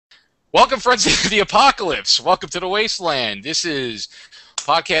Welcome, friends, to the apocalypse. Welcome to the wasteland. This is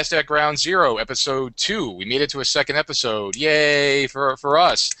Podcast at Ground Zero, Episode 2. We made it to a second episode. Yay for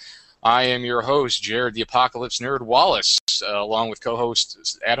us. I am your host, Jared the Apocalypse Nerd Wallace, along with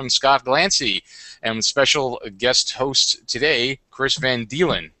co-host Adam Scott Glancy, and special guest host today, Chris Van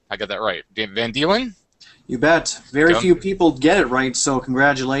Deelen. I got that right. Van Deelen? You bet. Very few people get it right, so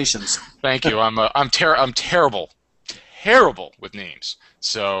congratulations. Thank you. I'm terrible with names.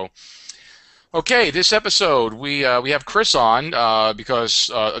 So, okay, this episode we have Chris on because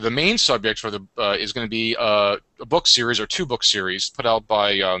the main subject for the is going to be a book series or two book series put out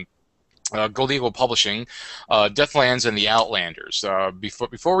by Gold Eagle Publishing, Deathlands and the Outlanders.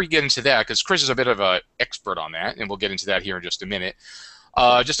 Before we get into that, because Chris is a bit of an expert on that, and we'll get into that here in just a minute.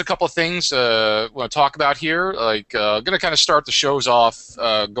 Just a couple of things I want to talk about here. I'm going to kind of start the shows off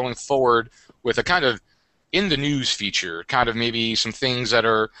going forward with a kind of in the news feature, kind of maybe some things that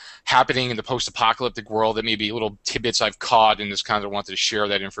are happening in the post-apocalyptic world that maybe little tidbits I've caught and just kind of wanted to share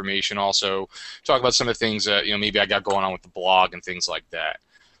that information. Also, talk about some of the things that maybe I got going on with the blog and things like that.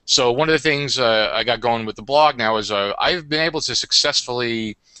 So one of the things I got going with the blog now is I've been able to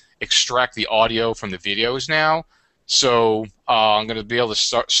successfully extract the audio from the videos now. So I'm going to be able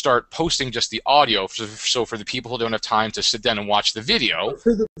to start posting just the audio. So for the people who don't have time to sit down and watch the video,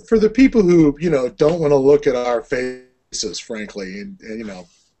 for the people who don't want to look at our faces, frankly, and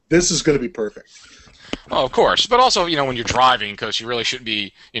this is going to be perfect. Well, of course, but also when you're driving, because you really shouldn't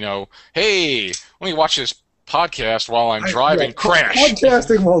be hey, let me watch this podcast while I'm driving. Crash.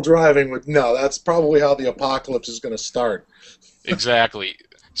 Podcasting while driving that's probably how the apocalypse is going to start. Exactly.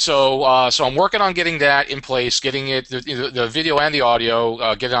 So, so I'm working on getting that in place, getting it, the video and the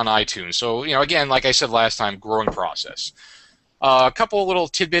audio, get it on iTunes. So, again, like I said last time, growing process. A couple of little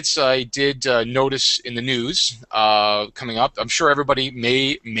tidbits I did notice in the news coming up. I'm sure everybody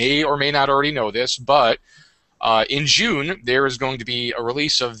may or may not already know this, but in June there is going to be a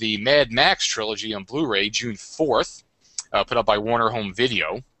release of the Mad Max trilogy on Blu-ray, June 4th, put up by Warner Home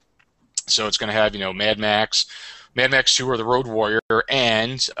Video. So it's going to have Mad Max 2 or The Road Warrior,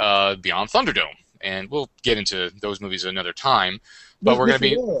 and Beyond Thunderdome. And we'll get into those movies another time. But we're going to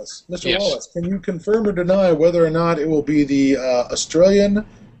be... Mr. Wallace, can you confirm or deny whether or not it will be the Australian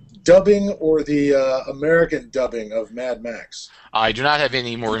dubbing or the American dubbing of Mad Max? I do not have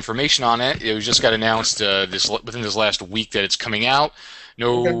any more information on it. It was just got announced within this last week that it's coming out.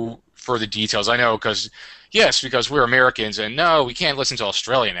 No further details. I know because we're Americans, and no, we can't listen to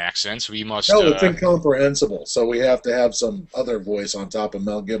Australian accents. We must... No, it's incomprehensible, so we have to have some other voice on top of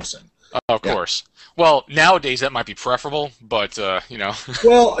Mel Gibson. Of course. Well, nowadays that might be preferable, but,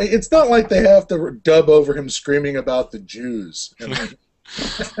 Well, it's not like they have to dub over him screaming about the Jews.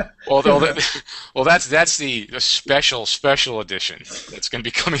 Well, that's the special edition that's going to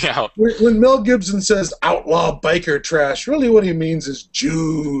be coming out. When Mel Gibson says outlaw biker trash, really what he means is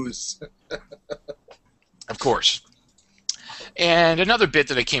Jews. Of course. And another bit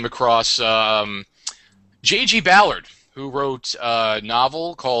that I came across, J.G. Ballard, who wrote a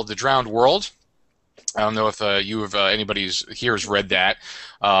novel called The Drowned World. I don't know if anybody here has read that.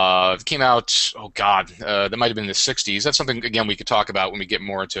 It came out, that might have been in the 60s. That's something, again, we could talk about when we get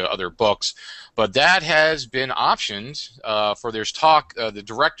more into other books. But that has been optioned for there's talk. The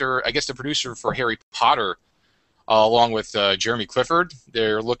director, I guess the producer for Harry Potter, along with Jeremy Clifford,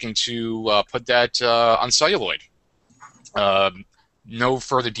 they're looking to put that on celluloid. No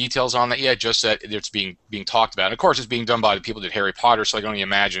further details on that yet, just that it's being talked about. And of course, it's being done by the people that did Harry Potter, so I can only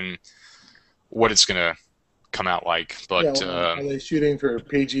imagine what it's going to come out like. But are they shooting for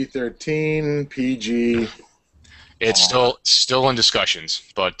PG-13, PG? It's still in discussions,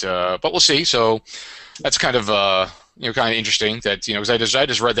 but we'll see. So that's kind of kind of interesting that because I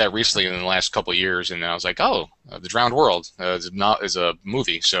just read that recently in the last couple of years, and I was like, The Drowned World is a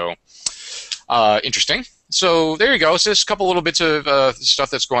movie, so interesting. So there you go. So just a couple little bits of stuff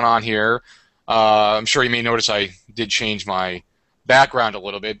that's going on here. I'm sure you may notice I did change my background a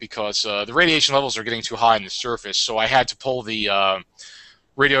little bit because the radiation levels are getting too high on the surface, so I had to pull the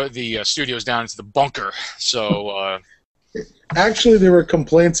studios down into the bunker. So actually, there were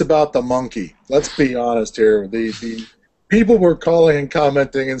complaints about the monkey. Let's be honest here. The people were calling and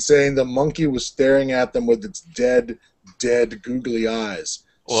commenting and saying the monkey was staring at them with its dead googly eyes.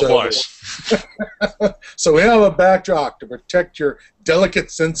 Well, it was. So we have a backdrop to protect your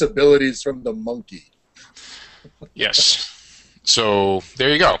delicate sensibilities from the monkey. Yes. So there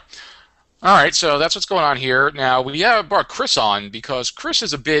you go. All right, so that's what's going on here. Now, we brought Chris on because Chris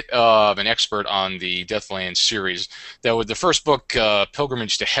is a bit of an expert on the Deathlands series. That was the first book,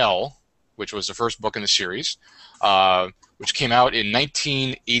 Pilgrimage to Hell, which was the first book in the series. which came out in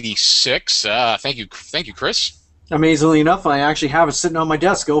 1986. Thank you, Chris. Amazingly enough, I actually have it sitting on my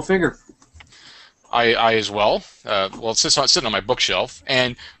desk. Go figure. I as well. Well, it's sitting on my bookshelf.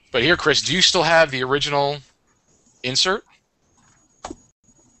 But here, Chris, do you still have the original insert?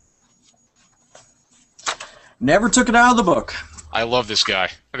 Never took it out of the book. I love this guy.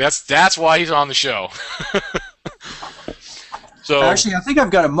 That's why he's on the show. So actually, I think I've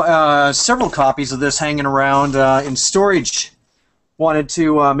got several copies of this hanging around in storage. Wanted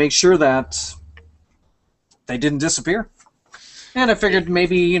to make sure that they didn't disappear. And I figured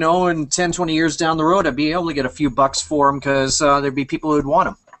maybe, you know, in 10, 20 years down the road, I'd be able to get a few bucks for them because there'd be people who'd want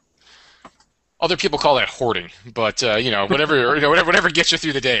them. Other people call that hoarding, but you know, whatever gets you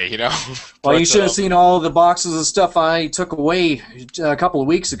through the day, you know. Well, you should have seen all the boxes of stuff I took away a couple of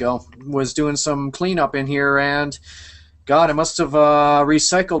weeks ago. Was doing some cleanup in here, and God, I must have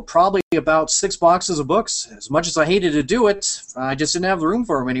recycled probably about 6 boxes of books. As much as I hated to do it, I just didn't have the room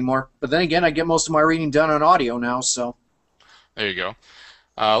for them anymore. But then again, I get most of my reading done on audio now, so. There you go.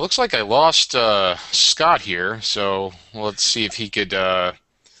 Looks like I lost Scott here, so let's see if he could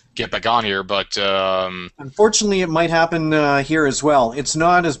get back on here. But unfortunately, it might happen here as well. It's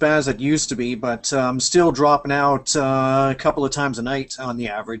not as bad as it used to be, but I'm still dropping out a couple of times a night on the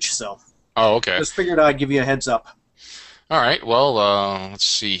average. So. Oh, okay. Just figured I'd give you a heads up. All right. Well, let's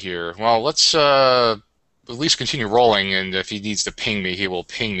see here. Well, let's at least continue rolling, and if he needs to ping me, he will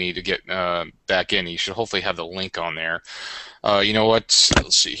ping me to get back in. He should hopefully have the link on there. You know what?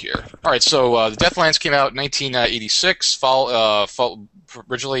 Let's see here. All right, so the Deathlands came out in 1986,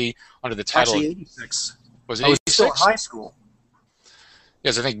 originally under the title... Actually, 86. Was it 86? I was still in high school.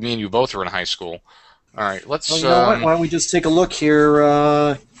 Yes, I think me and you both were in high school. All right, let's... Well, you know what? Why don't we just take a look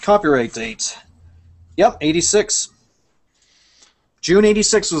here? Copyright date. Yep, 86. June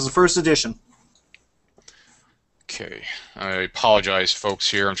 86 was the first edition. Okay. I apologize, folks,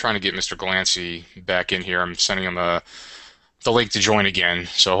 here. I'm trying to get Mr. Glancy back in here. I'm sending him the link to join again,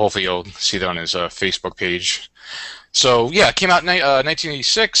 so hopefully you'll see that on his Facebook page. So, yeah, it came out in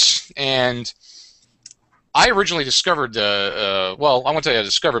 1986, and I originally discovered, well, I won't tell you I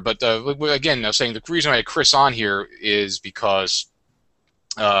discovered, but again, I was saying the reason I had Chris on here is because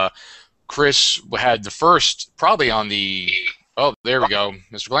Chris had the first, probably on the, oh, there we go,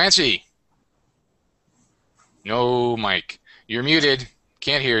 Mr. Glancy. No, Mike. You're muted.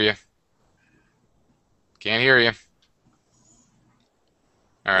 Can't hear you. Can't hear you.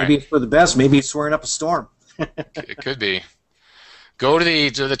 All right. Maybe it's for the best. Maybe he's swearing up a storm. It could be. Go to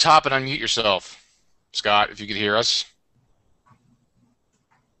the top and unmute yourself, Scott, if you could hear us.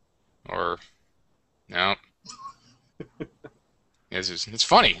 Or no. It's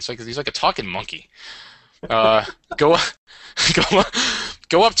funny. It's like he's like a talking monkey. Go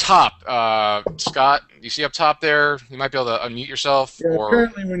up top, Scott. You see up top there? You might be able to unmute yourself. Yeah, or...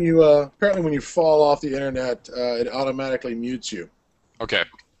 apparently when you fall off the internet, it automatically mutes you. Okay.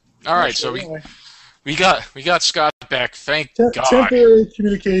 All right. So we got Scott back. Thank God. Temporary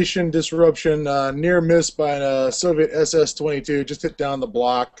communication disruption, near miss by a Soviet SS-22. Just hit down the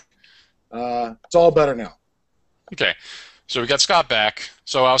block. It's all better now. Okay. So we got Scott back.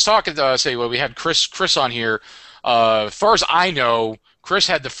 So I was talking to we had Chris on here. As far as I know, Chris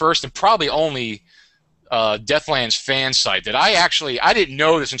had the first and probably only Deathlands fan site that I didn't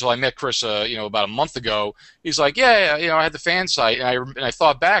know this until I met Chris about a month ago. He's like, yeah, I had the fan site, and I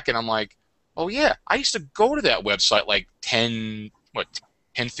thought back and I'm like, oh yeah, I used to go to that website like 10,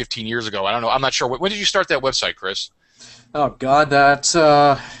 15 years ago. I don't know. I'm not sure. When did you start that website, Chris? Oh God, that.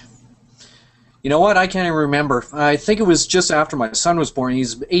 You know what? I can't even remember. I think it was just after my son was born.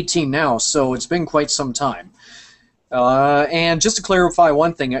 He's 18 now, so it's been quite some time. And just to clarify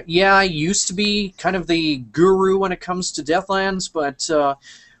one thing, yeah, I used to be kind of the guru when it comes to Deathlands, but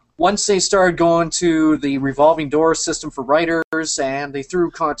once they started going to the revolving door system for writers and they threw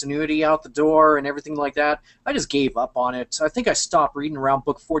continuity out the door and everything like that, I just gave up on it. I think I stopped reading around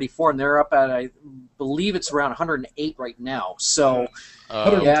book 44, and they're up at, I believe it's around 108 right now. So,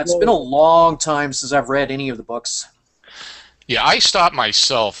 yeah, it's been a long time since I've read any of the books. Yeah, I stopped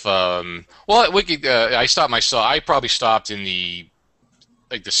myself. I stopped myself. I probably stopped in the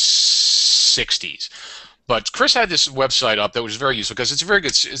 60s. But Chris had this website up that was very useful because it's a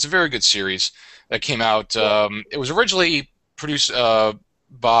very good series that came out. It was originally produced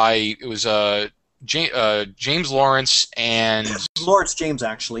by James Lawrence and Lawrence James,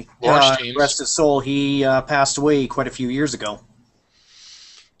 actually. Lawrence James. Rest his soul. He passed away quite a few years ago.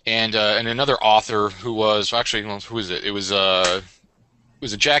 And another author who was actually, who is it? It was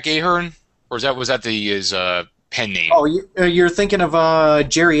it Jack Ahern, or was that his pen name. Oh, you're thinking of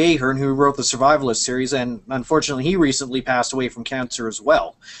Jerry Ahern, who wrote the Survivalist series, and unfortunately he recently passed away from cancer as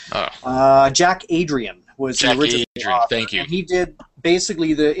well. Oh. Jack Adrian was the original author, thank you. and he did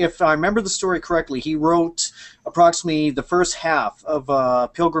basically if I remember the story correctly, he wrote approximately the first half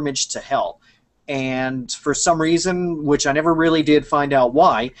of Pilgrimage to Hell. And for some reason, which I never really did find out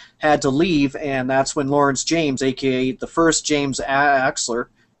why, had to leave, and that's when Lawrence James, a.k.a. the first James Axler,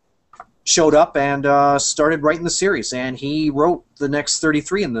 showed up and started writing the series, and he wrote the next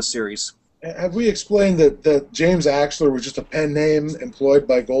 33 in this series. Have we explained that James Axler was just a pen name employed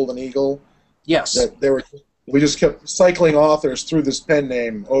by Golden Eagle? Yes. That we just kept cycling authors through this pen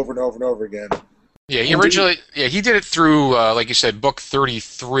name over and over and over again. Yeah, he did it through, like you said, book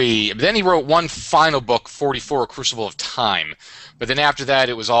 33. But then he wrote one final book, 44, A Crucible of Time. But then after that,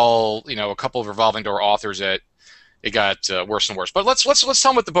 it was all, a couple of revolving door authors that it got worse and worse. But let's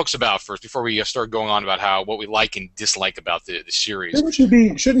tell them what the book's about first before we start going on about what we like and dislike about the series.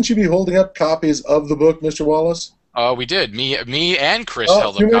 Shouldn't you be holding up copies of the book, Mr. Wallace? We did. Me and Chris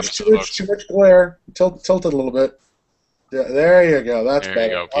held up copies of the book. Too much glare. Tilt it a little bit. Yeah, there you go. That's better.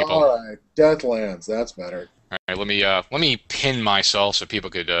 There you go, people. All right, Deathlands. That's better. All right, let me pin myself so people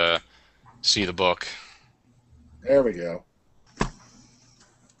could see the book. There we go.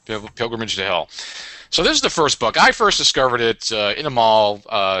 Pilgrimage to Hell. So this is the first book. I first discovered it in a mall,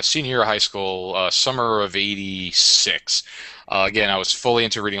 senior year of high school, summer of '86. Again, I was fully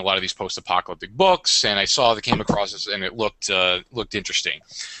into reading a lot of these post-apocalyptic books, and I came across this, and it looked interesting.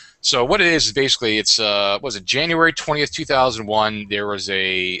 So what it is basically it's was it January 20th, 2001? There was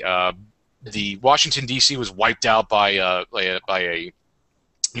the Washington D.C. was wiped out by a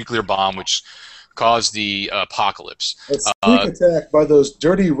nuclear bomb, which caused the apocalypse. A sneak attack by those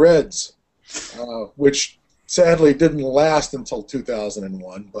dirty Reds, which sadly didn't last until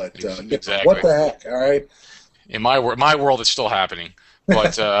 2001. But exactly. What the heck? All right. In my world, it's still happening.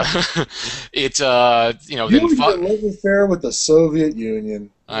 But it's You and love affair with the Soviet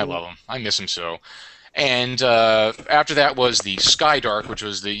Union. I love him. I miss him so. And after that was the Skydark, which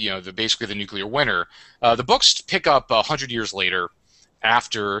was basically the nuclear winter. The books pick up 100 years later,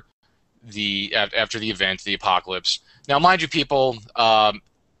 after the event, the apocalypse. Now, mind you, people, I'm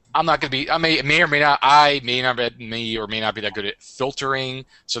not going to be. I may or may not be that good at filtering.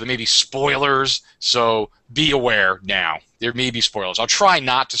 So there may be spoilers. So be aware now. There may be spoilers. I'll try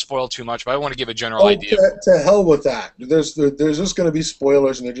not to spoil too much, but I want to give a general idea. To hell with that. There's just going to be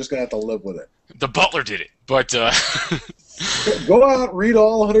spoilers, and they're just going to have to live with it. The Butler did it, but go out, read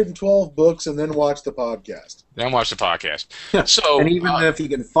all 112 books, and then watch the podcast. Then watch the podcast. So, and even if you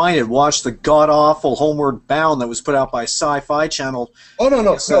can find it, watch the god-awful Homeward Bound that was put out by Sci-Fi Channel. Oh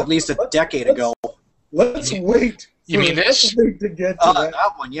no! At least a decade ago. Let's wait. You mean this? To get to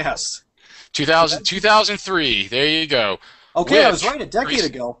that one, yes. 2003. There you go. Okay, I was right. A decade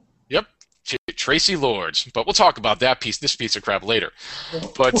ago. Yep, Tracy Lords. But we'll talk about this piece of crap later.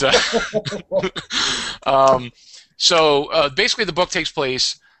 But so basically, the book takes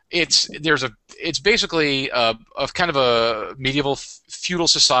place. It's basically a kind of a medieval feudal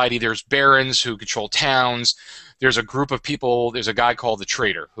society. There's barons who control towns. There's a group of people. There's a guy called the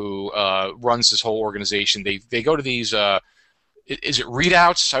Trader who runs this whole organization. They go to these. Is it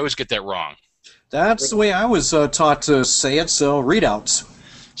readouts? I always get that wrong. That's the way I was taught to say it. So readouts.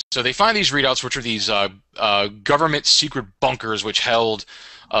 So they find these readouts, which are these government secret bunkers, which held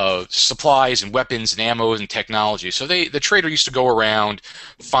supplies and weapons and ammo and technology. So the Trader used to go around,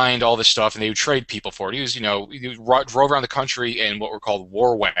 find all this stuff, and they would trade people for it. He drove around the country in what were called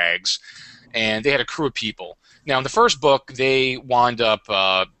war wags, and they had a crew of people. Now, in the first book, they wound up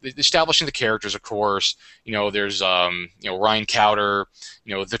establishing the characters. Of course, there's Ryan Cowder,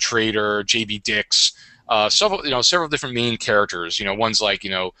 the Trader, J.B. Dix, several different main characters. One's like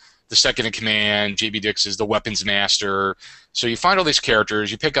the second in command. J.B. Dix is the weapons master. So you find all these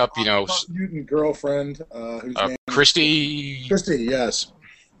characters. You pick up, mutant girlfriend, whose name Christy. Christy, yes.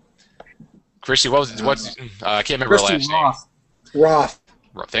 Christy, what's I can't remember Christy her last name. Roth.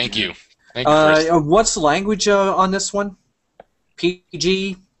 Thank you. What's the language on this one?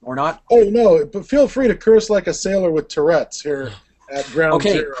 PG or not? Oh no, but feel free to curse like a sailor with Tourette's here at Ground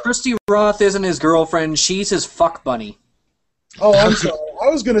Zero. Christy Roth isn't his girlfriend. She's his fuck bunny. Oh, I'm sorry. I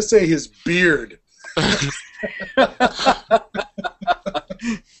was going to say his beard.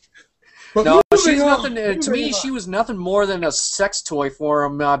 No, she's nothing. To me, she was nothing more than a sex toy for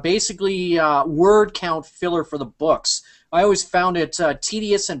him. Basically, word count filler for the books. I always found it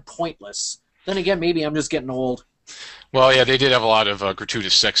tedious and pointless. Then again, maybe I'm just getting old. Well, yeah, they did have a lot of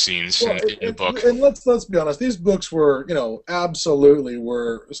gratuitous sex scenes Well, in the book. and let's be honest. These books were, absolutely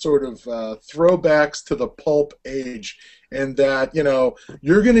were sort of throwbacks to the pulp age, and that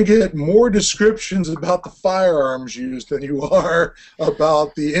you're going to get more descriptions about the firearms used than you are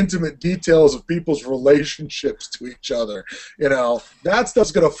about the intimate details of people's relationships to each other. That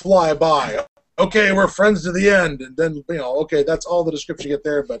stuff's going to fly by. Okay, we're friends to the end, and then okay, that's all the description you get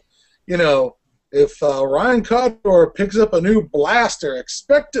there. But if Ryan Codor picks up a new blaster,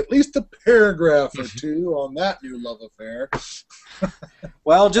 expect at least a paragraph or two on that new love affair.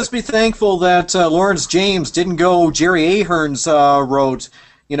 Well, just be thankful that Lawrence James didn't go Jerry Ahern's road.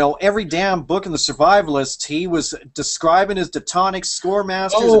 Every damn book in the Survivalist, he was describing his Detonics,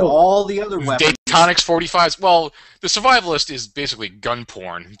 Scoremasters, and all the other weapons. Detonics 45s. Well, the Survivalist is basically gun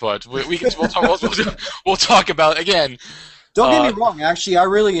porn, but we'll talk about again. Don't get me wrong. Actually, I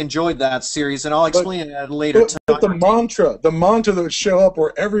really enjoyed that series, and I'll explain it at a later time. But the mantra that would show up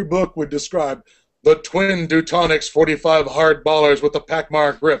where every book would describe the twin Deutonics 45 hard ballers with the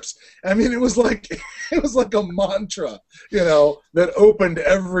Pacmar grips. I mean, it was like a mantra, that opened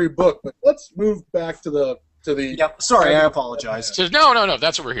every book. But let's move back to the. Yep. Sorry, I apologize. So, no.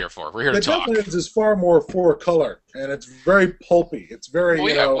 That's what we're here for. We're here to talk. The Deathlands is far more four color, and it's very pulpy. It's very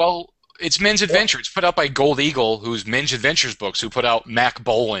it's Men's Adventure. It's put out by Gold Eagle, who's Men's Adventures books, who put out Mac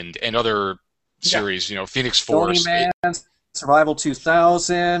Boland and other series, Phoenix Force. Stony Man, Survival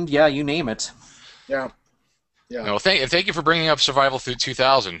 2000, yeah, you name it. Yeah. No, thank you for bringing up Survival through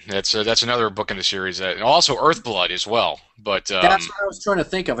 2000. That's another book in the series, and also Earthblood as well. But that's what I was trying to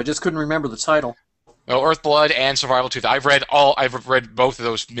think of. I just couldn't remember the title. Oh, Earthblood and Survival 2000. I've read both of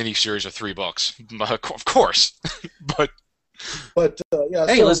those miniseries of 3 books, of course, but. Yeah.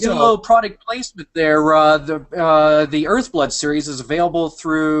 Hey, let's do a little product placement there. The Earthblood series is available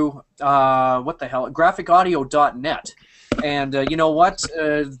through graphicaudio.net, and you know what?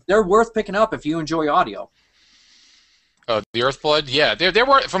 They're worth picking up if you enjoy audio. The Earthblood, yeah, they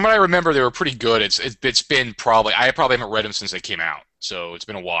were. From what I remember, they were pretty good. It's been I probably haven't read them since they came out, so it's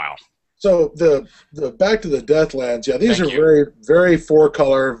been a while. So the back to the Deathlands, yeah, these are very, very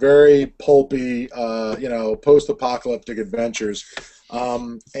four-color, very pulpy, post-apocalyptic adventures,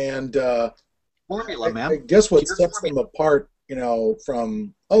 and formula, man. I guess what sets them apart,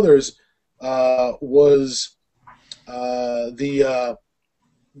 from others, was I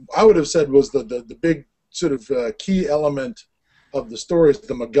would have said was the big sort of key element of the stories.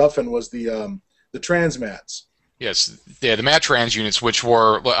 The MacGuffin was the transmats. Yes, the mat trans units, which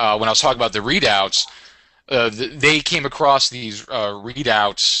were, when I was talking about the readouts, they came across these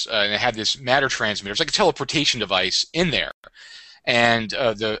readouts and it had this matter transmitter. It's like a teleportation device in there. And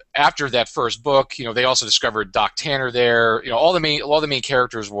after that first book, they also discovered Doc Tanner there. All the main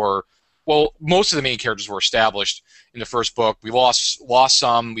characters were, most of the main characters were established in the first book. We lost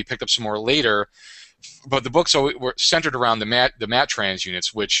some. We picked up some more later. But the books were centered around the mat trans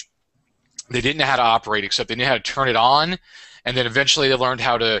units, which they didn't know how to operate, except they knew how to turn it on, and then eventually they learned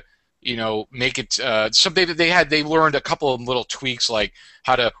how to, make it. They learned a couple of little tweaks, like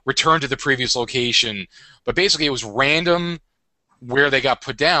how to return to the previous location. But basically, it was random where they got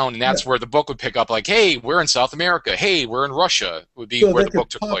put down, and that's where the book would pick up. Like, hey, we're in South America. Hey, we're in Russia. Would be where the book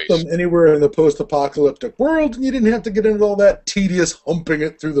took place. Them anywhere in the post-apocalyptic world, and you didn't have to get into all that tedious humping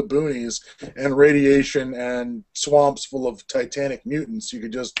it through the boonies and radiation and swamps full of Titanic mutants. You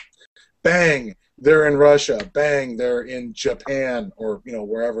could just bang, they're in Russia. Bang, they're in Japan, or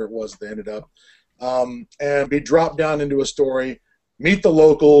wherever it was they ended up, and be dropped down into a story, meet the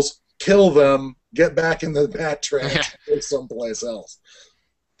locals, kill them, get back in the mat train, and go someplace else.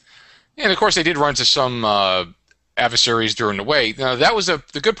 And of course, they did run into some adversaries during the way. Now, that was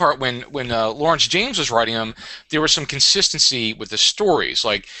the good part. When Lawrence James was writing them, there was some consistency with the stories.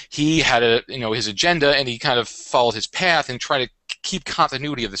 Like, he had his agenda, and he kind of followed his path and tried to keep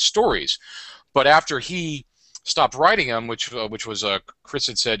continuity of the stories. But after he stopped writing them, which was Chris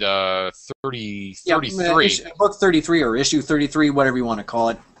had said 33. Book 33 or issue 33, whatever you want to call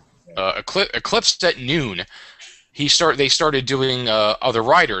it. Eclipse at Noon. They started doing other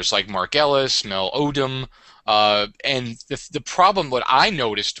writers like Mark Ellis, Mel Odom, and the problem, what I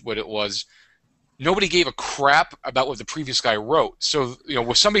noticed, what it was, nobody gave a crap about what the previous guy wrote. So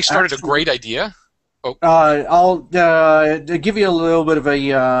when somebody started a great idea. I'll give you a little bit of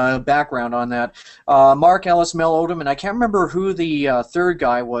a background on that. Mark Ellis, Mel Odom, and I can't remember who the third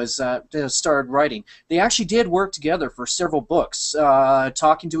guy was that started writing. They actually did work together for several books,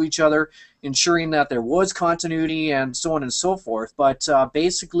 talking to each other, ensuring that there was continuity and so on and so forth. But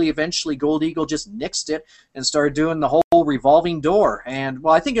basically, eventually, Gold Eagle just nixed it and started doing the whole revolving door. And,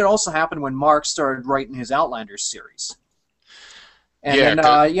 well, I think it also happened when Mark started writing his Outlanders series. And Yeah,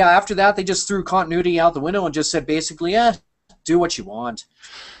 then, yeah, after that, they just threw continuity out the window and just said basically, do what you want.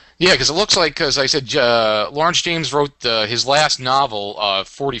 yeah, because it looks like, because I said Lawrence James wrote his last novel,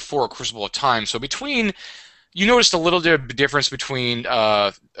 44, Crucible of Time. So you noticed a little bit of difference between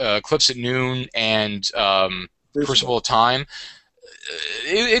Eclipse at Noon and Crucible of Time.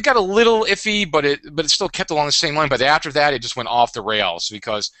 It got a little iffy, but it still kept along the same line. But after that, it just went off the rails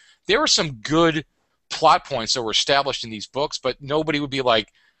because there were some good plot points that were established in these books, but nobody would be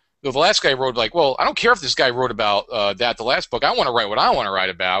like, the last guy wrote like, well, I don't care if this guy wrote about that the last book. I want to write what I want to write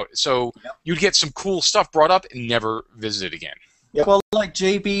about. So you'd get some cool stuff brought up and never visited again. Yep. Well, like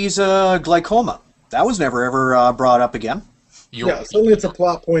JB's glaucoma. That was never ever brought up again. Suddenly it's a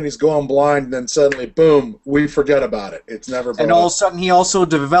plot point, he's going blind, and then suddenly, boom, we forget about it. It's never brought And all of a sudden he also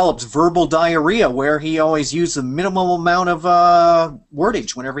develops verbal diarrhea, where he always used the minimum amount of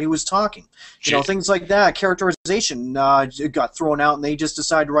wordage whenever he was talking. You know, things like that. Characterization got thrown out, and they just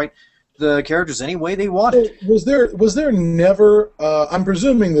decided to write the characters any way they wanted. Was there never, I'm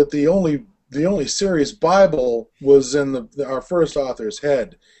presuming that the only series Bible was in our first author's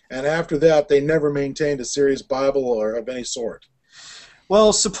head, and after that they never maintained a series Bible or of any sort.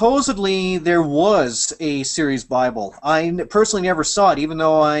 Well, supposedly there was a series Bible. I personally never saw it, even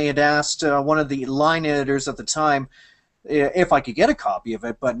though I had asked one of the line editors at the time if I could get a copy of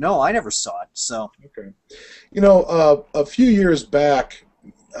it, but no, I never saw it. So okay, you know, a few years back,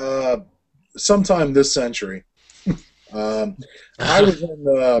 sometime this century, I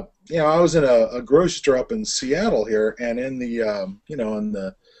was in a grocery store up in Seattle here, and in the in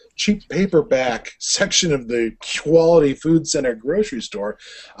the cheap paperback section of the Quality Food Center grocery store,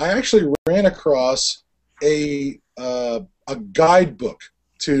 I actually ran across a guidebook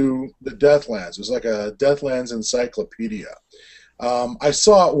to the Deathlands. It was like a Deathlands encyclopedia. I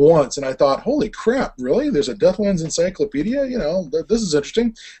saw it once, and I thought, holy crap, really? There's a Deathlands encyclopedia? You know, this is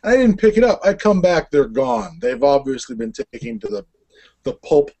interesting. And I didn't pick it up. I come back, they're gone. They've obviously been taken to the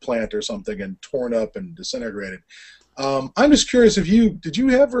pulp plant or something and torn up and disintegrated. I'm just curious, did you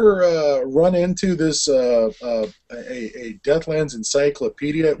ever run into this a Deathlands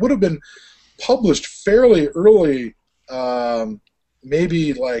encyclopedia? It would have been published fairly early,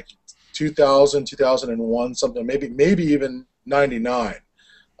 maybe like 2000, 2001, something, maybe even 99.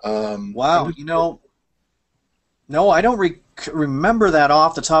 Wow, no, I don't remember that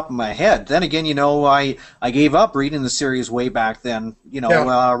off the top of my head. Then again, I gave up reading the series way back then,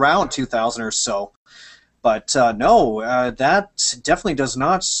 around 2000 or so. But no, that definitely does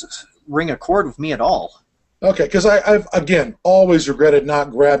not ring a chord with me at all. Okay, because I've again always regretted not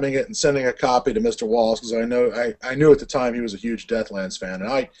grabbing it and sending a copy to Mr. Wallace, because I knew at the time he was a huge Deathlands fan,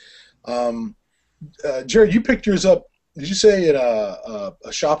 and Jared, you picked yours up. Did you say at a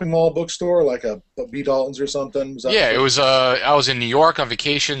shopping mall bookstore, like a B. Dalton's or something? It was. I was in New York on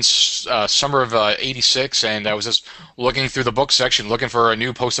vacation, summer of '86, and I was just looking through the book section, looking for a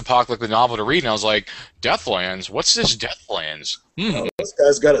new post-apocalyptic novel to read, and I was like, "Deathlands? What's this Deathlands? Oh, this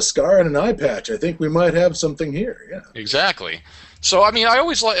guy's got a scar and an eye patch. I think we might have something here." Yeah. Exactly. So I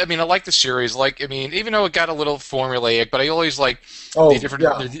like the series. Even though it got a little formulaic, but I always like the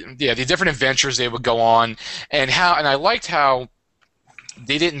different adventures they would go on, and I liked how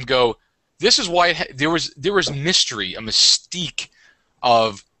they didn't go, this is why there was mystery, a mystique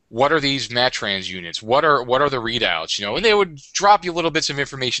of what are these Matrans units, what are the readouts, and they would drop you little bits of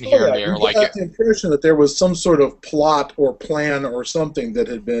information here and there. You got the impression that there was some sort of plot or plan or something that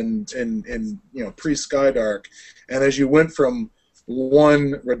had been in pre-Skydark, and as you went from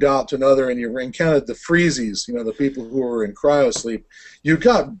one redoubt to another, and you encountered the Freezies, the people who were in cryosleep, you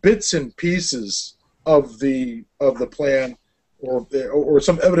got bits and pieces of the plan, or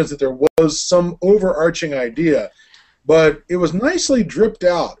some evidence that there was some overarching idea, but it was nicely dripped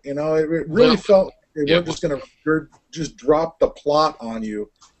out. It really felt they weren't just going to just drop the plot on you,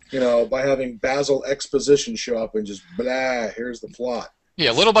 by having Basil Exposition show up and just blah, here's the plot.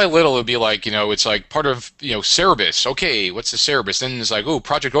 Yeah, little by little, it would be like, it's like part of, Cerebus. Okay, what's the Cerebus? Then it's like,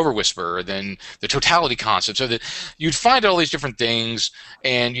 Project Overwhisper, then the totality concept. So that you'd find all these different things,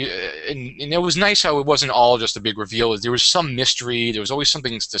 and it was nice how it wasn't all just a big reveal. There was some mystery. There was always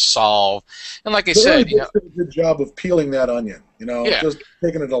something to solve. And like I said, did a good job of peeling that onion, just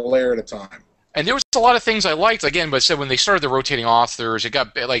taking it a layer at a time. And there was a lot of things I liked, again, but when they started the rotating authors, it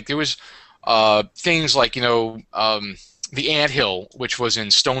got, like, there was things like, the Anthill, which was in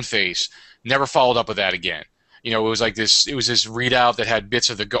Stoneface, never followed up with that again. It was like this. It was this readout that had bits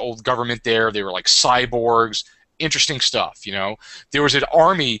of the old government there. They were like cyborgs, interesting stuff. There was an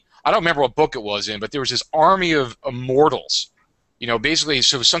army. I don't remember what book it was in, but there was this army of immortals You know, basically,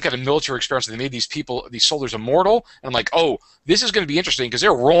 so it was some kind of military experiment. They made these people, these soldiers, immortal. And I'm like, oh, this is going to be interesting because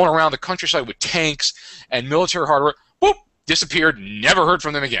they're rolling around the countryside with tanks and military hardware. Whoop, disappeared. Never heard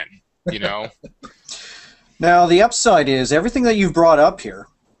from them again. You know. Now, the upside is everything that you've brought up here,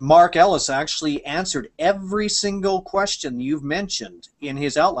 Mark Ellis actually answered every single question you've mentioned in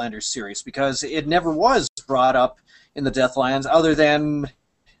his Outlander series because it never was brought up in the Deathlands other than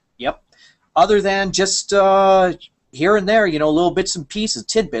just here and there, you know, little bits and pieces,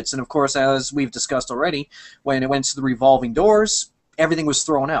 tidbits. And, of course, as we've discussed already, when it went to the revolving doors, everything was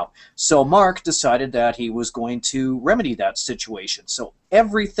thrown out. So Mark decided that he was going to remedy that situation. So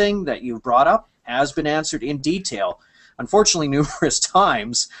everything that you've brought up has been answered in detail, unfortunately numerous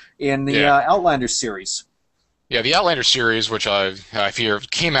times in the Outlander series. Yeah, the Outlander series, which I fear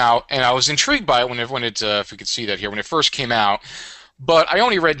came out, and I was intrigued by it when it if we could see that here, when it first came out. But I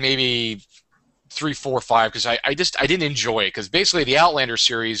only read maybe 3, 4, 5 because I didn't enjoy it because basically the Outlander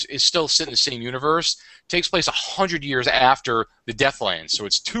series is still set in the same universe. It takes place 100 years after the Deathlands, so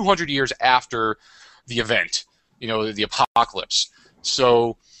it's 200 years after the event, you know, the apocalypse.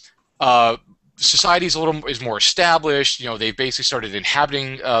 So society is more established. You know, they've basically started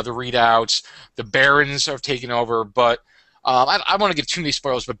inhabiting the readouts. The Barons have taken over, but I don't want to give too many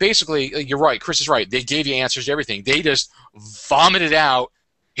spoilers. But basically, you're right. Chris is right. They gave you answers to everything. They just vomited out.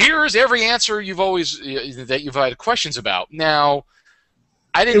 Here's every answer that you've had questions about. Now,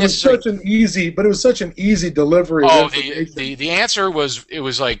 I didn't. It was such an easy delivery. Oh, the answer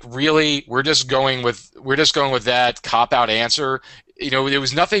was like, really, we're just going with that cop out answer. You know, there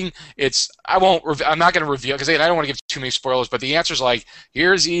was nothing. I'm not going to reveal because I don't want to give too many spoilers. But the answer's like,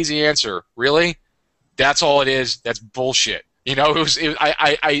 here's the easy answer. Really, that's all it is. That's bullshit. You know,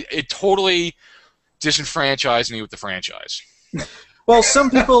 it totally disenfranchised me with the franchise. Well, some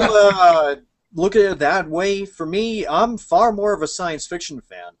people look at it that way. For me, I'm far more of a science fiction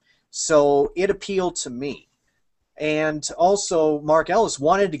fan, so it appealed to me. And also, Mark Ellis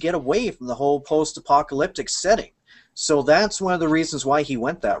wanted to get away from the whole post-apocalyptic setting. So that's one of the reasons why he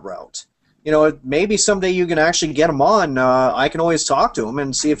went that route. You know, maybe someday you can actually get him on. I can always talk to him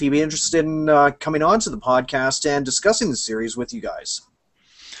and see if he'd be interested in coming on to the podcast and discussing the series with you guys.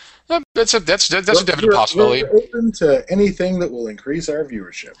 That's a definite possibility. We're open to anything that will increase our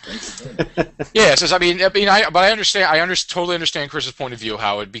viewership. Yes, but I totally understand Chris's point of view.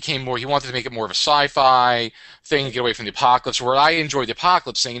 How it became more. He wanted to make it more of a sci-fi thing, to get away from the apocalypse. Where I enjoyed the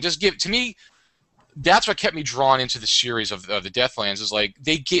apocalypse thing, and just give to me. That's what kept me drawn into the series of the Deathlands. Is like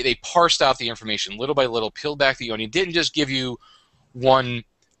they parsed out the information little by little, peeled back the onion. Didn't just give you one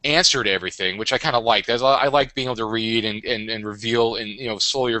answer to everything, which I kind of liked. I like being able to read and reveal and, you know,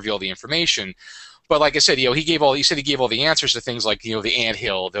 slowly reveal the information. But like I said, you know, he gave all the answers to things like, you know, the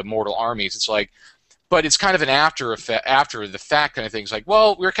anthill, the mortal armies. It's like, but it's kind of an after the fact kind of thing. It's like,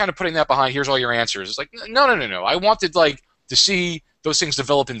 well, we're kind of putting that behind. Here's all your answers. It's like, no. I wanted like to see those things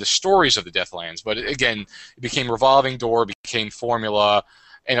develop into stories of the Deathlands. But again, it became revolving door, became formula.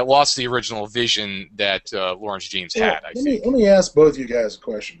 And it lost the original vision that Lawrence James had. Let me ask both you guys a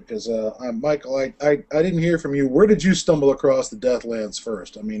question because, Michael, I didn't hear from you. Where did you stumble across the Deathlands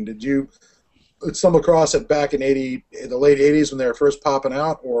first? I mean, did you stumble across it back in the late 80s when they were first popping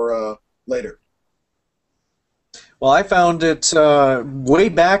out, or later? Well, I found it way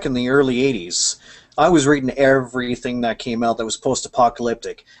back in the early 80s. I was reading everything that came out that was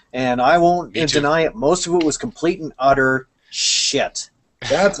post-apocalyptic, and I won't deny it. Most of it was complete and utter shit.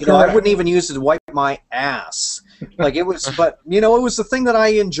 That's you know, I wouldn't even use it to wipe my ass. Like it was, but you know, it was the thing that I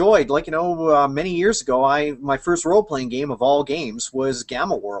enjoyed. Like, you know, many years ago, my first role-playing game of all games was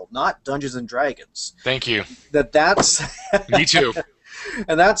Gamma World, not Dungeons and Dragons. Thank you. That's me too.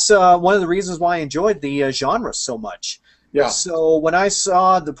 And that's one of the reasons why I enjoyed the genre so much. Yeah. So when I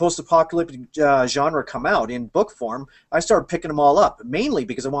saw the post-apocalyptic genre come out in book form, I started picking them all up, mainly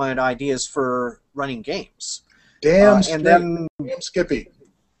because I wanted ideas for running games. Damn Skippy.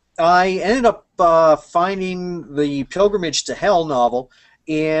 I ended up finding the Pilgrimage to Hell novel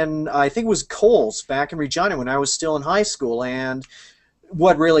in, I think it was Kohl's back in Regina when I was still in high school, and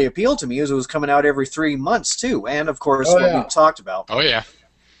what really appealed to me is it was coming out every 3 months too, and of course what we talked about. Oh yeah.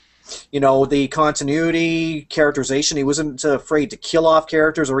 You know, the continuity, characterization. He wasn't afraid to kill off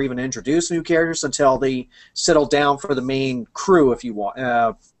characters or even introduce new characters until they settled down for the main crew, if you want,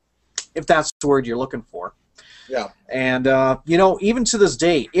 if that's the word you're looking for. Yeah. And, you know, even to this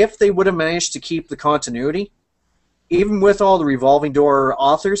day, if they would have managed to keep the continuity, even with all the revolving door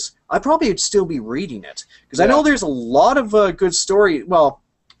authors, I probably would still be reading it. Because I know there's a lot of good story. Well,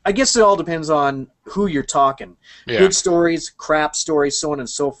 I guess it all depends on who you're talking. Yeah. Good stories, crap stories, so on and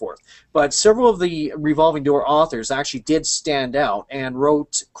so forth. But several of the Revolving Door authors actually did stand out and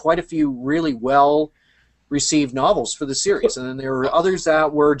wrote quite a few really well received novels for the series, and then there were others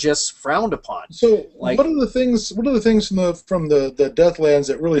that were just frowned upon. So, Like- what are the things from the Deathlands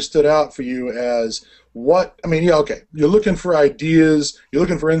that really stood out for you as what? I mean, yeah, okay, you're looking for ideas, you're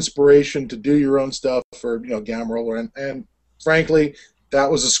looking for inspiration to do your own stuff for Gamworld, and frankly,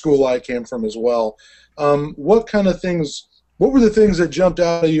 that was a school I came from as well. What kind of things? What were the things that jumped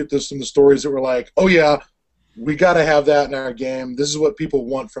out at you from the stories that were like, oh yeah, we got to have that in our game. This is what people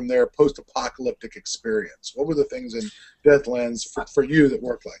want from their post-apocalyptic experience. What were the things in Deathlands for you that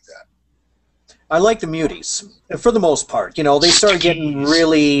worked like that? I like the muties, for the most part. They started getting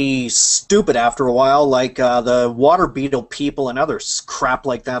really stupid after a while, like the water beetle people and other crap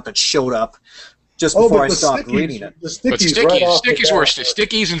like that showed up just before I stopped reading it. The But stickies, right off the stickies were bat.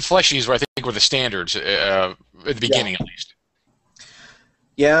 stickies and fleshies were, I think, were the standards at the beginning at least.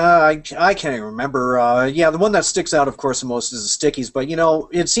 Yeah, I can't even remember. The one that sticks out, of course, the most is the stickies. But,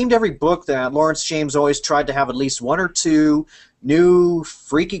 it seemed every book that Lawrence James always tried to have at least one or two new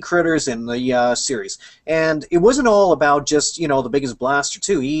freaky critters in the series. And it wasn't all about just, the biggest blaster,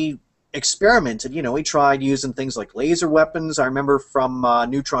 too. He experimented. He tried using things like laser weapons. I remember from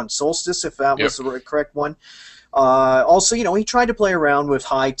Neutron Solstice, if that was the correct one. Also, he tried to play around with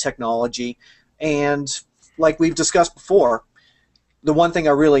high technology. And like we've discussed before, the one thing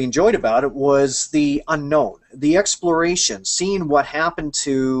I really enjoyed about it was the unknown, the exploration, seeing what happened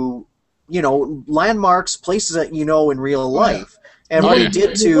to, landmarks, places that in real life, and what he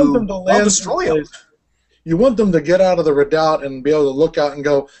did to destroy them. You want them to get out of the redoubt and be able to look out and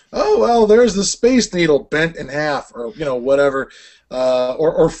go, oh, well, there's the Space Needle bent in half, or, whatever,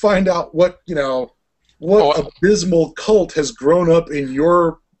 or find out what abysmal cult has grown up in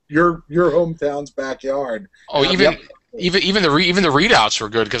your hometown's backyard. Even the readouts were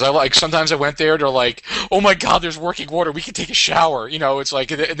good because sometimes I went there, they're like, oh my god, there's working water, we can take a shower, it's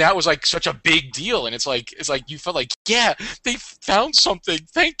like, and that was like such a big deal, and it's like you felt like, yeah, they found something,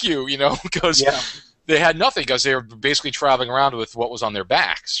 thank you, because they had nothing because they were basically traveling around with what was on their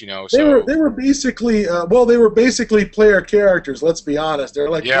backs, so they were basically they were basically player characters. Let's be honest, they're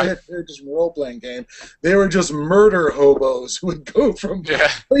like they're just role playing game. They were just murder hobos who would go from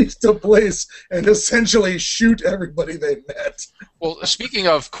place to place and essentially shoot everybody they met. Well, speaking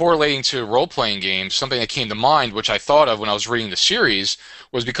of correlating to role playing games, something that came to mind, which I thought of when I was reading the series,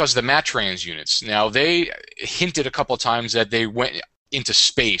 was because of the Matrans units. Now they hinted a couple of times that they went into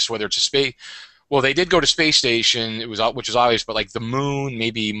space, whether it's a space. Well, they did go to space station, which was obvious, but like the moon,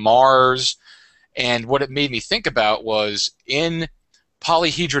 maybe Mars, and what it made me think about was in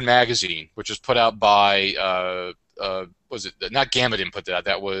Polyhedron magazine, which was put out by was it not Gamma didn't put that out?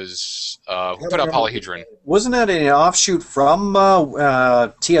 That was who put out Polyhedron? Wasn't that an offshoot from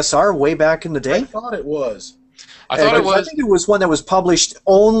TSR way back in the day? I thought it was. I think it was one that was published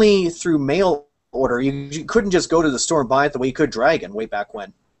only through mail order. You couldn't just go to the store and buy it the way you could Dragon way back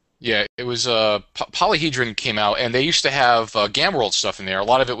when. Yeah, it was Polyhedron came out, and they used to have Gamworld stuff in there. A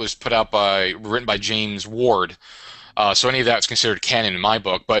lot of it was written by James Ward, so any of that was considered canon in my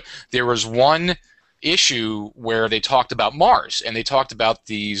book. But there was one issue where they talked about Mars, and they talked about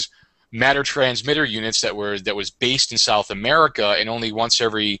these matter transmitter units that was based in South America, and only once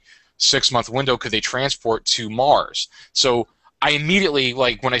every 6-month window could they transport to Mars. So I immediately,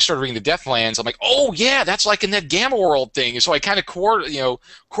 like, when I started reading the Deathlands, I'm like, oh yeah, that's like in that Gamworld thing. And so I kind of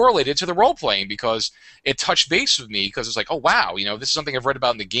correlated to the role playing because it touched base with me because it's like, oh wow, this is something I've read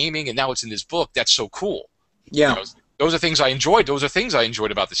about in the gaming, and now it's in this book. That's so cool. Yeah. Those are things I enjoyed. Those are things I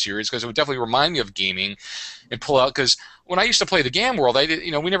enjoyed about the series because it would definitely remind me of gaming and pull out. Because when I used to play the Gamworld,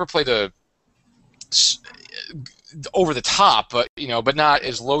 we never played over the top, but not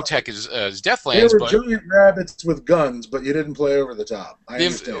as low tech as Deathlands. They were giant rabbits with guns, but you didn't play over the top. I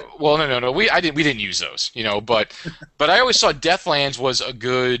understand. Well, no, we didn't use those, but I always saw Deathlands was a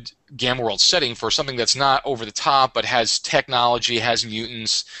good Gamworld setting for something that's not over the top, but has technology, has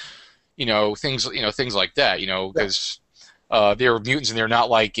mutants, things like that, because. There were mutants, and they're not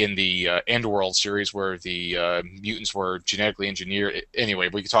like in the Endworld series where the mutants were genetically engineered. Anyway,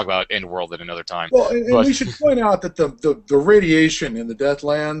 we could talk about Endworld at another time. Well, and we should point out that the radiation in the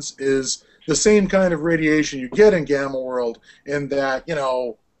Deathlands is the same kind of radiation you get in Gamworld, in that,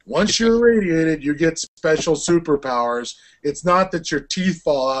 once you're irradiated, you get special superpowers. It's not that your teeth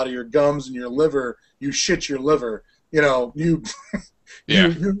fall out of your gums and your liver, you shit your liver.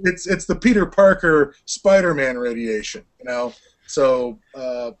 It's the Peter Parker Spider-Man radiation, So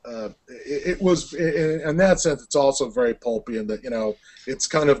it was, in that sense, it's also very pulpy in that, it's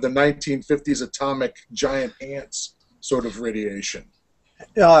kind of the 1950s atomic giant ants sort of radiation.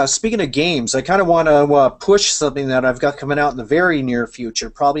 Speaking of games, I kind of want to push something that I've got coming out in the very near future,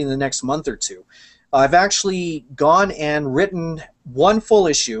 probably in the next month or two. I've actually gone and written one full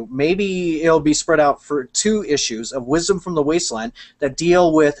issue. Maybe it'll be spread out for 2 issues of Wisdom from the Wasteland that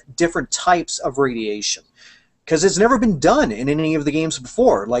deal with different types of radiation. Because it's never been done in any of the games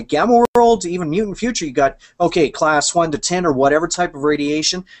before. Like Gamma World, even Mutant Future, you got, okay, class 1 to 10 or whatever type of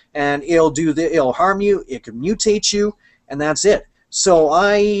radiation, and it'll harm you, it can mutate you, and that's it. So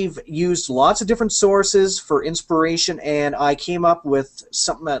I've used lots of different sources for inspiration, and I came up with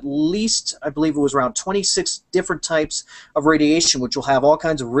something at least, I believe it was around 26 different types of radiation, which will have all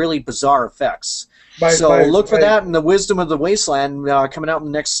kinds of really bizarre effects. Look for that in the Wisdom of the Wasteland coming out in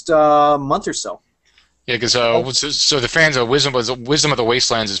the next month or so. Yeah, because so the fans of Wisdom of the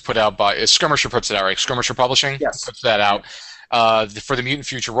Wastelands is put out by Skirmisher puts it out, right? Skirmisher Publishing puts that out. For the Mutant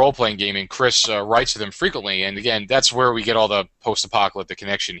Future role-playing game, and Chris writes to them frequently, and again, that's where we get all the post-apocalyptic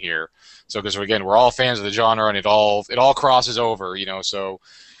connection here. So, because again, we're all fans of the genre, and it all crosses over, So,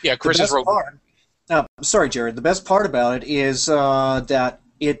 yeah, Chris has wrote. Sorry, Jared. The best part about it is that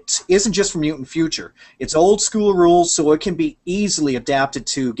it isn't just for Mutant Future. It's old school rules, so it can be easily adapted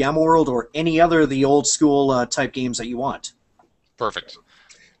to Gamma World or any other of the old school type games that you want. Perfect.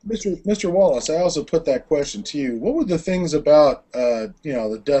 Mr. Wallace, I also put that question to you. What were the things about the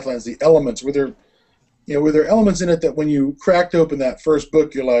Deathlands, the elements? Were there elements in it that when you cracked open that first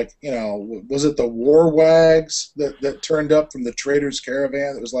book, you're like, was it the war wags that turned up from the Trader's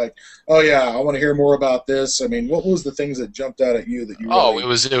Caravan that was like, oh yeah, I want to hear more about this? I mean, what was the things that jumped out at you that you? It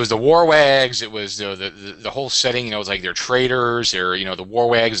was the war wags. It was the whole setting. It was like they're traders. They're the war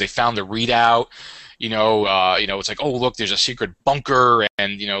wags. They found the readout. It's like, oh look, there's a secret bunker,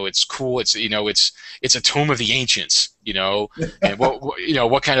 and it's cool. It's it's a tomb of the ancients, and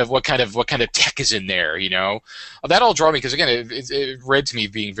what kind of tech is in there, that all drew me because again, it read to me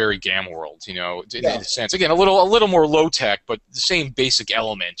being very Gamma World, in a sense. Again, a little more low tech, but the same basic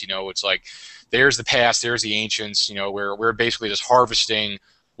element, it's like there's the past, there's the ancients, we're basically just harvesting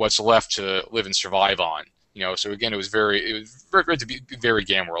what's left to live and survive on. So again, it was very good to be very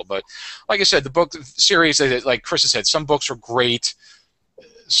Gamma World. But like I said, the series, like Chris has said, some books were great,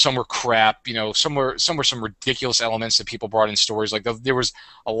 some were crap. Some were some ridiculous elements that people brought in stories. Like there was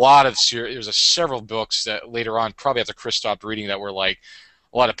a lot of several books that later on, probably after Chris stopped reading, that were like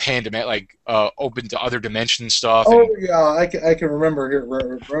a lot of open to other dimension stuff. I can remember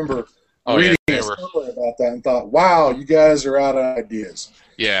reading a story about that and thought, wow, you guys are out of ideas.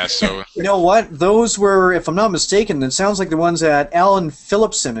 Yeah, so... You know what? Those were, if I'm not mistaken, it sounds like the ones that Alan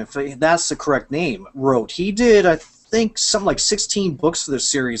Phillipson, if that's the correct name, wrote. He did, I think, something like 16 books for this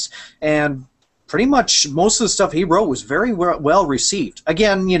series, and pretty much most of the stuff he wrote was very well received.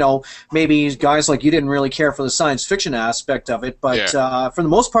 Again, maybe guys like you didn't really care for the science fiction aspect of it, but for the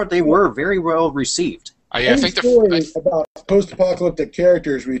most part, they were very well received. I think about post-apocalyptic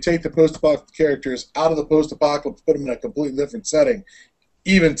characters, where you take the post-apocalyptic characters out of the post-apocalypse, put them in a completely different setting,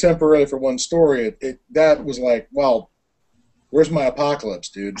 even temporarily for one story, that was like, well, where's my apocalypse,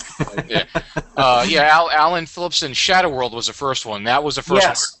 dude? Alan Phillipson, Shadow World was the first one. That was the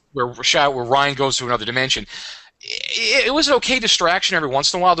first one where Ryan goes to another dimension. It was an okay distraction every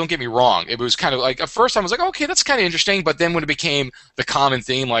once in a while, don't get me wrong. It was kind of like, at first I was like, okay, that's kind of interesting, but then when it became the common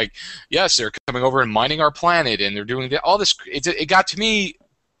theme, like, yes, they're coming over and mining our planet, and they're doing all this, it got to me,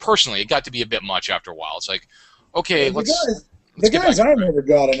 personally, it got to be a bit much after a while. It's like, okay, the guys I never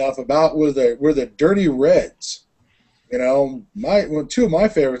got enough about were the Dirty Reds. Two of my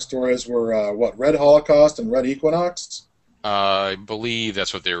favorite stories were Red Holocaust and Red Equinox. I believe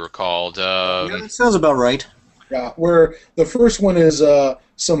that's what they were called. That sounds about right. Yeah, where the first one is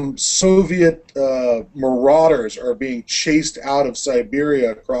some Soviet marauders are being chased out of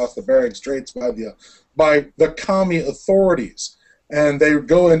Siberia across the Bering Straits by the commie authorities, and they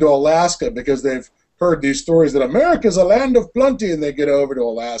go into Alaska because they've heard these stories that America's a land of plenty, and they get over to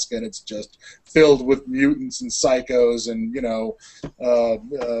Alaska and it's just filled with mutants and psychos, and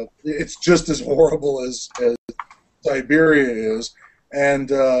it's just as horrible as Siberia is. And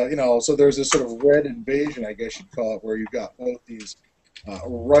so there's this sort of red invasion, I guess you'd call it, where you've got both these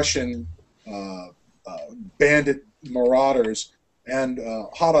Russian bandit marauders, and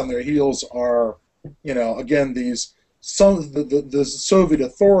hot on their heels are again the Soviet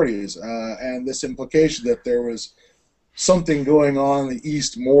authorities, and this implication that there was something going on in the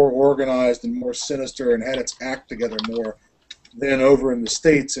East more organized and more sinister and had its act together more than over in the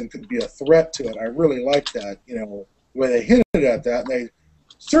States and could be a threat to it. I really like that, where they hinted at that, and they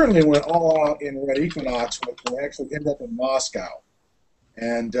certainly went all out in Red Equinox when they actually end up in Moscow.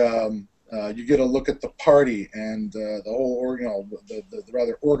 And you get a look at the party and the whole, the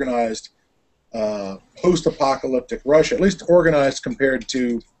rather organized post-apocalyptic Russia, at least organized compared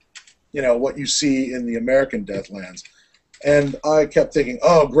to, what you see in the American Deathlands. And I kept thinking,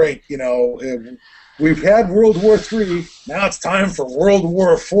 oh, great, we've had World War III, now it's time for World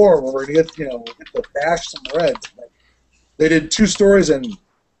War IV, where we're going to get to bash some Reds. They did 2 stories and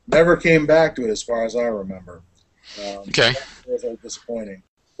never came back to it, as far as I remember. Okay. It was disappointing.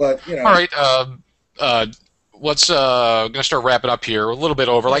 But, All right. Let's gonna start wrapping up here. A little bit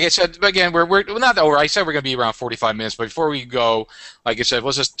over. Like I said, again, we're not over. I said we're gonna be around 45 minutes. But before we go, like I said,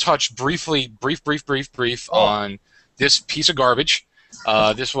 let's just touch brief on this piece of garbage.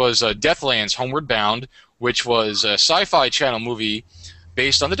 This was Deathlands: Homeward Bound, which was a Sci-Fi Channel movie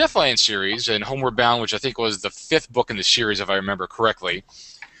based on the Deathlands series, and Homeward Bound, which I think was the 5th book in the series, if I remember correctly.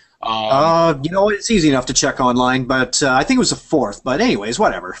 It's easy enough to check online, but I think it was the 4th. But anyways,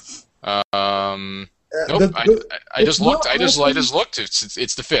 whatever. Nope. I just looked. I just looked. It's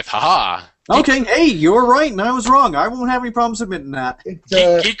the 5th. Haha. Okay. Hey, you were right, and I was wrong. I won't have any problems admitting that.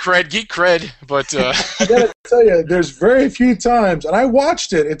 Geek cred. But I gotta tell you, there's very few times, and I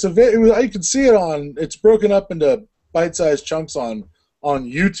watched it. I could see it on. It's broken up into bite-sized chunks on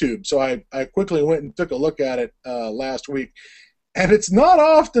YouTube. So I quickly went and took a look at it last week. And it's not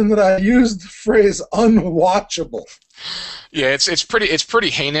often that I use the phrase unwatchable. Yeah, it's pretty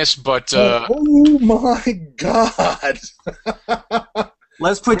heinous, but oh my God!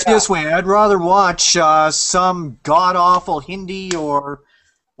 Let's put it this way: I'd rather watch some god awful Hindi or,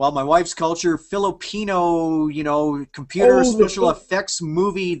 well, my wife's culture, Filipino, computer special effects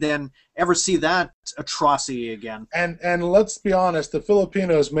movie than ever see that atrocity again. And let's be honest, the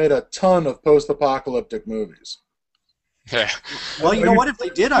Filipinos made a ton of post-apocalyptic movies. Yeah. Well, you know what? If they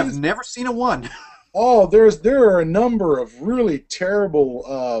did, I've never seen a one. Oh, there are a number of really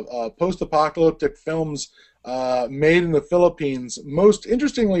terrible post-apocalyptic films made in the Philippines. Most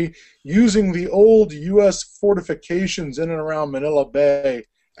interestingly, using the old U.S. fortifications in and around Manila Bay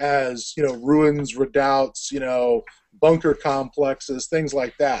as ruins, redoubts, bunker complexes, things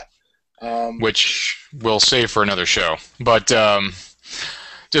like that. Which we'll save for another show, but.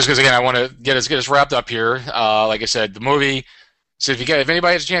 Just because, again, I want to get us wrapped up here. Like I said, the movie. So if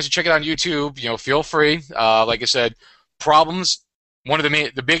anybody has a chance to check it on YouTube, feel free. Like I said, problems. One of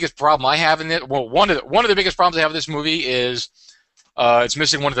the biggest problem I have in it. Well, one of the biggest problems I have with this movie is it's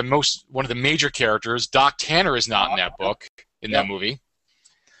missing one of the major characters. Doc Tanner is not in that book that movie,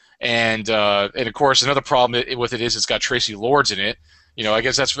 and of course another problem with it is it's got Tracy Lords in it. I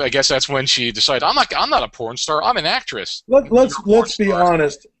guess that's when she decided I'm not a porn star. I'm an actress. Let's be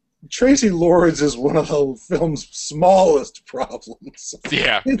honest. Tracy Lords is one of the film's smallest problems.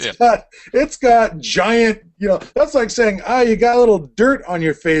 Yeah, it's got giant. That's like saying, you got a little dirt on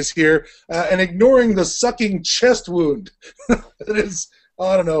your face here, and ignoring the sucking chest wound. It is.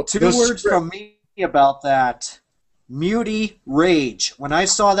 I don't know. 2 words from me about that. Muty rage. When I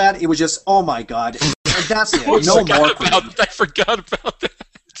saw that, it was just, oh my God. That's it. No more. I forgot about that.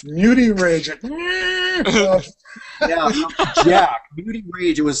 Muty rage. Yeah, Jack. Muty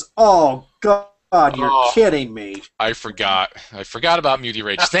rage. It was, oh God, you're kidding me. I forgot about Muty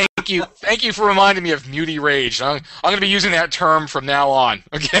rage. Thank you for reminding me of Muty rage. I'm going to be using that term from now on.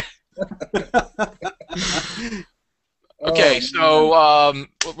 Okay. Okay. So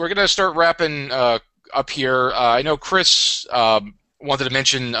we're going to start wrapping up here. I know Chris wanted to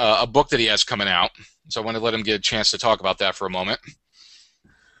mention a book that he has coming out. So I want to let him get a chance to talk about that for a moment.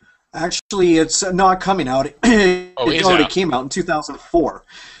 Actually, it's not coming out. It already came out in 2004.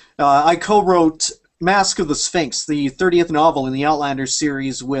 I co-wrote Mask of the Sphinx, the 30th novel in the Outlander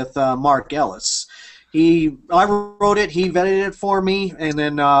series with Mark Ellis. I wrote it, he vetted it for me, and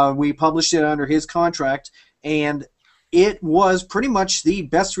then we published it under his contract, and it was pretty much the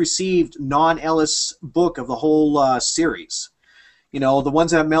best received non-Ellis book of the whole series. The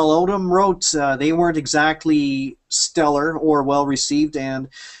ones that Mel Odom wrote, they weren't exactly stellar or well received, and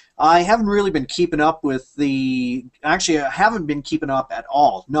I haven't really been keeping up with actually, I haven't been keeping up at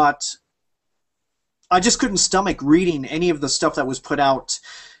all. I just couldn't stomach reading any of the stuff that was put out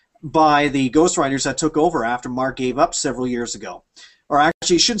by the ghostwriters that took over after Mark gave up several years ago. Or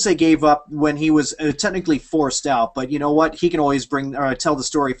actually, I shouldn't say gave up when he was technically forced out, but you know what? He can always tell the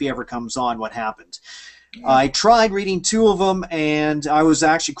story if he ever comes on what happened. I tried reading 2 of them, and I was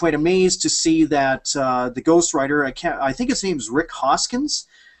actually quite amazed to see that the ghostwriter, I think his name is Rick Hoskins,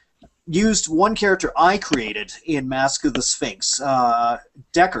 used one character I created in Mask of the Sphinx,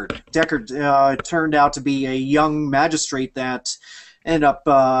 Deckard. Deckard turned out to be a young magistrate that ended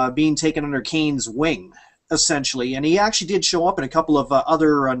up being taken under Kane's wing, essentially. And he actually did show up in a couple of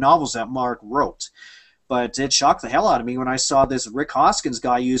other novels that Mark wrote. But it shocked the hell out of me when I saw this Rick Hoskins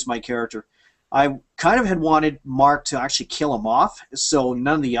guy use my character. I kind of had wanted Mark to actually kill him off, so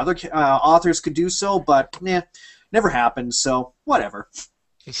none of the other authors could do so, but never happened, so whatever.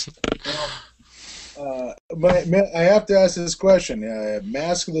 I have to ask this question.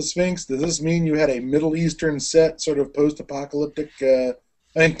 Mask of the Sphinx, does this mean you had a Middle Eastern set, sort of post-apocalyptic? I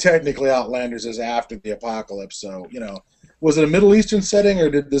think technically Outlanders is after the apocalypse, so, was it a Middle Eastern setting, or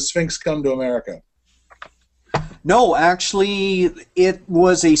did the Sphinx come to America? No, actually, it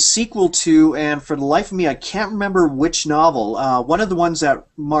was a sequel to, and for the life of me, I can't remember which novel. One of the ones that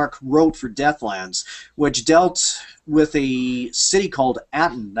Mark wrote for Deathlands, which dealt with a city called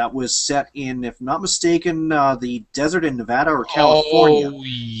Aten that was set in, if not mistaken, the desert in Nevada or California. Oh,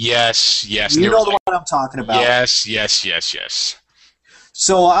 yes. You know the one I'm talking about. Yes.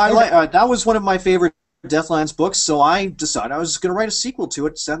 So that was one of my favorite Deathlands books, so I decided I was going to write a sequel to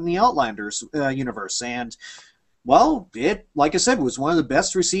it set in the Outlanders universe, and well, it, like I said, was one of the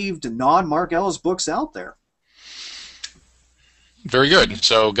best received non-Mark Ellis books out there. Very good.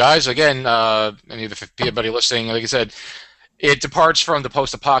 So, guys, again, any of anybody listening, like I said, it departs from the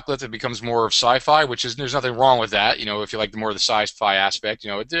post-apocalypse. It becomes more of sci-fi, which is, there's nothing wrong with that. If you like more of the sci-fi aspect,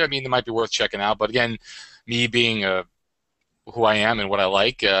 it might be worth checking out. But again, me being who I am and what I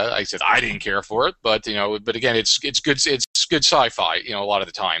like, I said I didn't care for it, but but again, it's good sci-fi, a lot of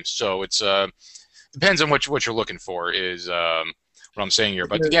the time. So it's depends on what you're looking for is what I'm saying here.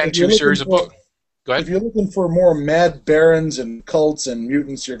 But again, two series of books. Go ahead. If you're looking for more mad barons and cults and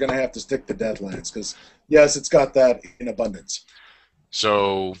mutants, you're going to have to stick to Deathlands because yes, it's got that in abundance.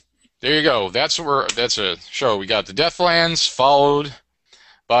 So there you go. That's a show. We got the Deathlands followed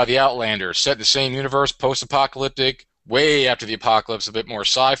by the Outlanders, set in the same universe, post-apocalyptic, way after the apocalypse, a bit more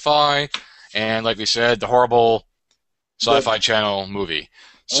sci-fi, and like we said, the horrible Sci-Fi Channel movie.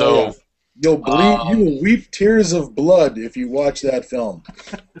 So you will weep tears of blood if you watch that film.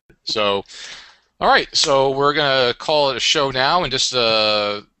 So, all right. So we're gonna call it a show now, and just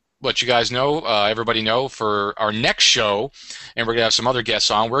let you guys know, everybody know, for our next show, and we're gonna have some other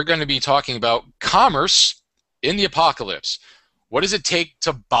guests on. We're going to be talking about commerce in the apocalypse. What does it take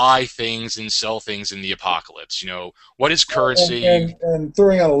to buy things and sell things in the apocalypse? What is currency? And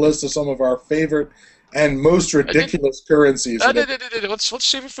throwing out a list of some of our favorite and most ridiculous currencies. Let's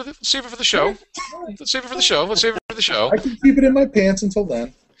save it for the show. Let's save it for the show. I can keep it in my pants until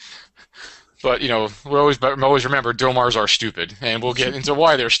then. But we always remember Domars are stupid, and we'll get into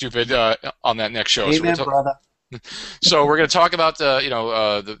why they're stupid on that next show. Amen, brother. So we're going to talk about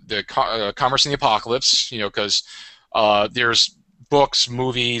the commerce in the apocalypse. Because there's books,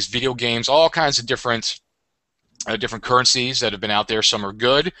 movies, video games, all kinds of different currencies that have been out there. Some are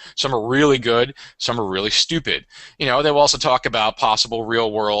good, some are really good, some are really stupid. They will also talk about possible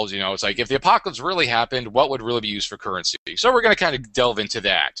real world. It's like if the apocalypse really happened, what would really be used for currency? So we're going to kind of delve into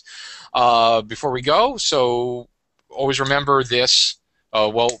that. Before we go, so always remember this.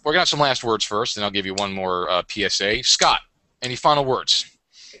 Well, we're going to have some last words first, and I'll give you one more PSA. Scott, any final words?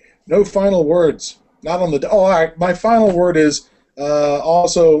 No final words. Not on the. Oh, all right. My final word is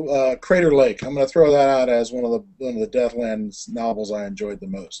also Crater Lake. I'm going to throw that out as one of the Deathlands novels I enjoyed the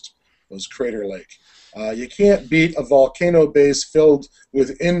most. Was Crater Lake. You can't beat a volcano base filled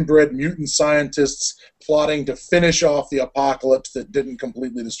with inbred mutant scientists plotting to finish off the apocalypse that didn't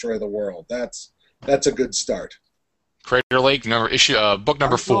completely destroy the world. That's a good start. Crater Lake, book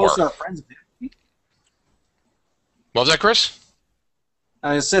number 4. What was that, Chris?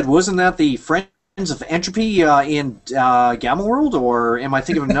 I said, wasn't that the Friends of Entropy in Gamma World, or am I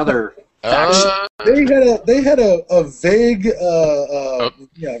thinking of another faction? They had a vague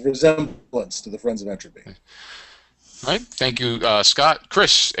resemblance to the Friends of Entropy. All right, thank you, Scott.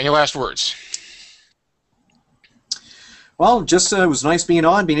 Chris, any last words? Well, just it was nice being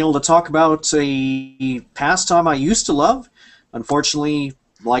able to talk about a pastime I used to love. Unfortunately,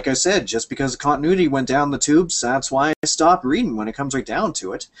 like I said, just because the continuity went down the tubes, that's why I stopped reading when it comes right down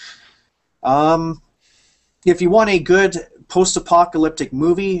to it. If you want a good post-apocalyptic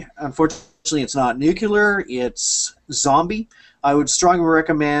movie, unfortunately it's not nuclear, it's zombie. I would strongly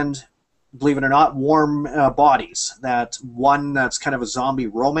recommend, believe it or not, Warm Bodies. That one that's kind of a zombie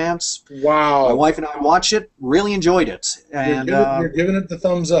romance. Wow. My wife and I watched it, really enjoyed it. And you're giving it the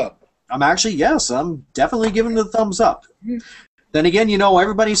thumbs up. I'm definitely giving it the thumbs up. Then again,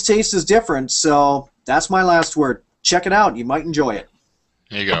 everybody's taste is different, so that's my last word. Check it out. You might enjoy it.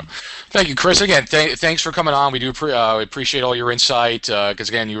 There you go. Thank you, Chris. Again, thanks for coming on. We do appreciate all your insight because,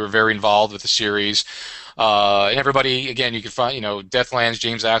 again, you were very involved with the series. And everybody, again, you can find, Deathlands,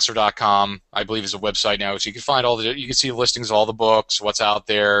 JamesAxler.com, I believe is a website now, so you can find you can see the listings of all the books, what's out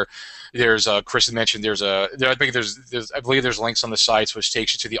there. There's, Chris had mentioned, I believe there's links on the sites which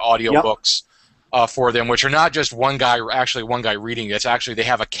takes you to the audio books for them, which are not just one guy reading. It's actually, they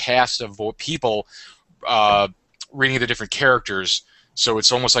have a cast of people reading the different characters. So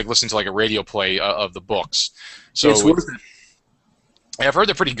it's almost like listening to like a radio play of the books. So it's worth it. I've heard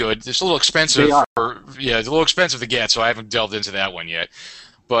they're pretty good. It's a little expensive. It's a little expensive to get, so I haven't delved into that one yet.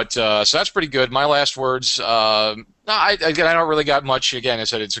 But so that's pretty good. My last words. I don't really got much. Again, I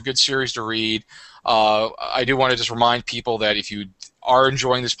said it's a good series to read. I do want to just remind people that if you are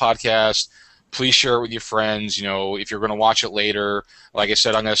enjoying this podcast, please share it with your friends. If you're going to watch it later, like I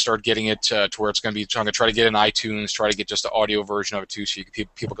said, I'm going to start getting it to where it's going to be. I'm going to try to get it in iTunes, try to get just the audio version of it too, so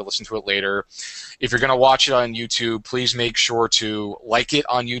people can listen to it later. If you're going to watch it on YouTube, please make sure to like it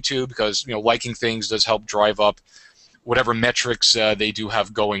on YouTube because liking things does help drive up whatever metrics they do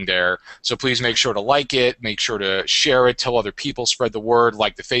have going there. So please make sure to like it, make sure to share it, tell other people, spread the word,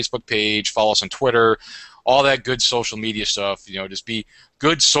 like the Facebook page, follow us on Twitter. All that good social media stuff, just be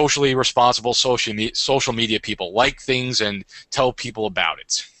good, socially responsible social media people. Like things and tell people about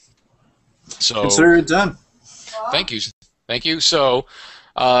it. So consider it done. Thank you. So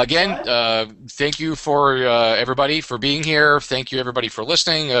again, thank you for everybody for being here. Thank you everybody for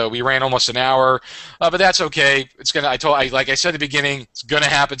listening. We ran almost an hour, but that's okay. It's gonna. Like I said at the beginning, it's gonna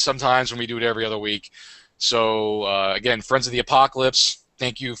happen sometimes when we do it every other week. So again, Friends of the Apocalypse,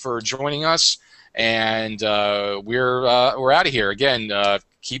 thank you for joining us. And we're out of here. Again,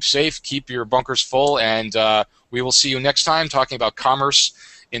 keep safe, keep your bunkers full, and we will see you next time talking about commerce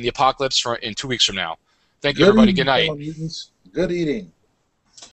in the apocalypse in 2 weeks from now. Thank you, everybody. Good night. Good eating.